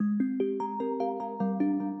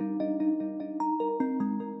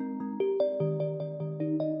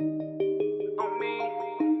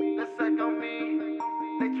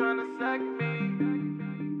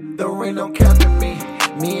ain't no capping me.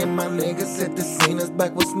 Me and my niggas hit the scene, that's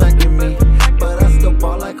Backwood smacking me. But I still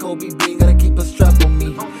ball like Kobe B, gotta keep a strap on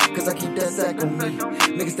me, cause I keep that sack on me.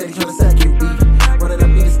 Niggas steady tryna sack you, B. Running up,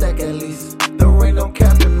 need a stack at least. There ain't no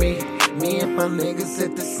capping me. Me and my niggas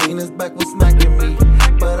hit the scene, that's Backwood smacking me.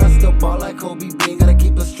 But I still ball like Kobe B, gotta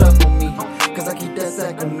keep a strap on me, cause I keep that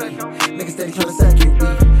sack on me. Niggas steady tryna sack you, B.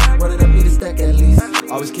 Running up, need a stack at least.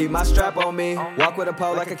 Always keep my strap on me. Walk with a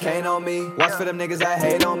pole like a cane on me. Watch for them niggas that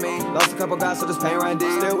hate on me. Lost a couple guys, so this pain run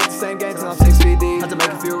deep. Still with the same game till I'm 6 feet deep. Had to make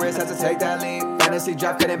a few risks, had to take that leap. Fantasy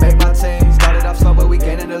draft couldn't make my team. Started off slow, but we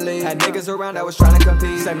gained in the league. Had niggas around that was trying to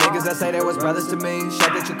compete. Same niggas that say they was brothers to me.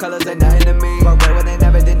 Showed the true colors, they nothing to me. But real when they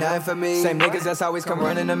never did nothing for me. Same niggas that's always come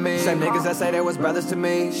running to me. Same niggas that say they was brothers to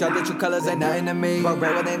me. Showed the true colors, they nothing to me. But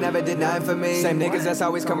real when they never did nothing for me. Same niggas that's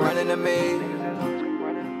always come running to me.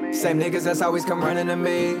 Same niggas that's always come running to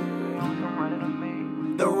me.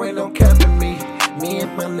 There ain't no capping me. Me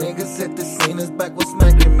and my niggas hit the scene, that's Backwood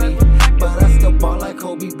smacking me. But I still ball like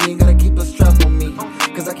Kobe B, gotta keep a strap on me,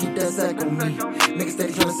 cause I keep that sack on me. Niggas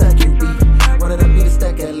steady tryna sack you, B. Running up, need a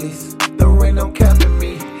stack at least. There ain't no capping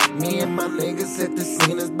me. Me and my niggas hit the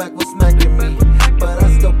scene, that's Backwood smacking me. But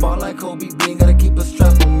I still ball like Kobe B, gotta keep a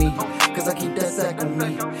strap on me, cause I keep that sack on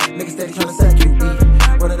me. Niggas steady tryna sack you, B.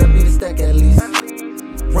 Running up, need a stack at least.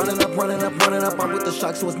 Running up, I'm with the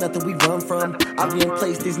shock, so it's nothing we run from. I be in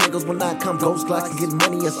place, these niggas will not come. Ghost Glocks and get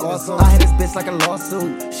money, it's awesome. I had this bitch like a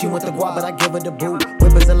lawsuit. She want the guap, but I give her the boot.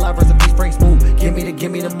 Whippers and livers and peace break smooth. Give me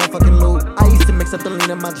the motherfucking loot. I used to mix up the lean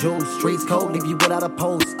in my juice. Streets cold, leave you without a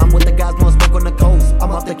post. I'm with the guys blowing smoke on the coast.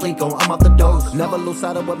 I'm off the Clico, I'm off the dose. Never lose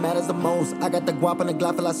sight of what matters the most. I got the guap and the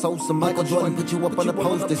glove, feel like Sosa. Michael Jordan put you up on the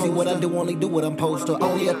poster. See what I do, only do what I'm supposed to.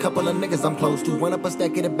 Only a couple of niggas I'm close to. Run up a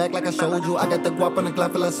stack, get it back like I showed you. I got the guap and the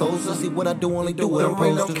glove, feel like Sosa. See what I do, only do what I'm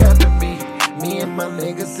supposed to. There ain't no capping me. Me and my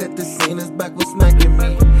niggas hit the scene, that's Backwood smacking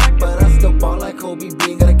me. But I still ball like Kobe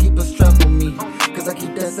B, gotta keep a strap on me, cause I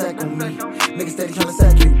keep that sack on me. Niggas steady tryna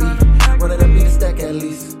sack you, B. Running up, need a stack at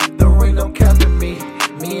least. There ain't no capping me.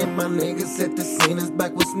 Me and my niggas hit the scene, that's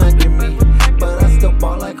Backwood smacking me. But I still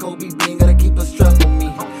ball like Kobe B, gotta keep a strap on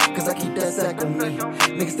me, cause I keep that sack on me.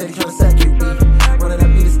 Niggas steady tryna sack